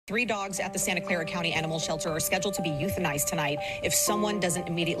3 dogs at the Santa Clara County Animal Shelter are scheduled to be euthanized tonight if someone doesn't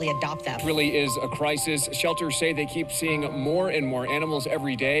immediately adopt them. It really is a crisis. Shelters say they keep seeing more and more animals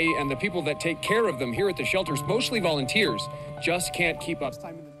every day, and the people that take care of them here at the shelters, mostly volunteers, just can't keep up.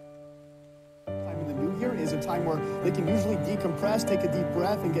 Time in the new year is a time where they can usually decompress, take a deep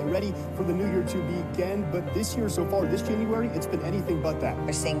breath, and get ready for the new year to begin. But this year so far, this January, it's been anything but that.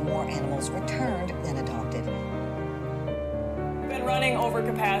 We're seeing more animals returned than adopted. Been running over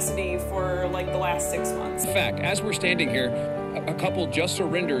capacity for like the last 6 months. In fact, as we're standing here, a couple just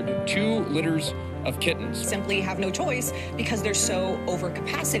surrendered 2 litters of kittens. Simply have no choice because they're so over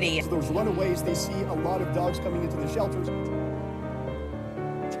capacity. Those runaways, they see a lot of dogs coming into the shelters.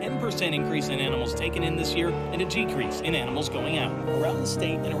 10% increase in animals taken in this year and a decrease in animals going out. Around the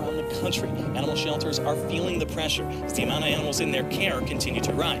state and around the country, animal shelters are feeling the pressure as the amount of animals in their care continue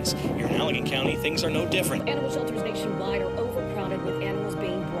to rise. Here in Allegan County, things are no different. Animal shelters nationwide are overcrowded with animals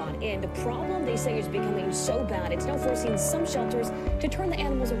being brought in. The problem, they say, is becoming so bad, it's now forcing some shelters to turn the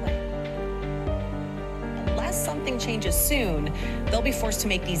animals away. Unless something changes soon, they'll be forced to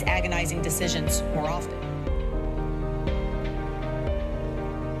make these agonizing decisions more often.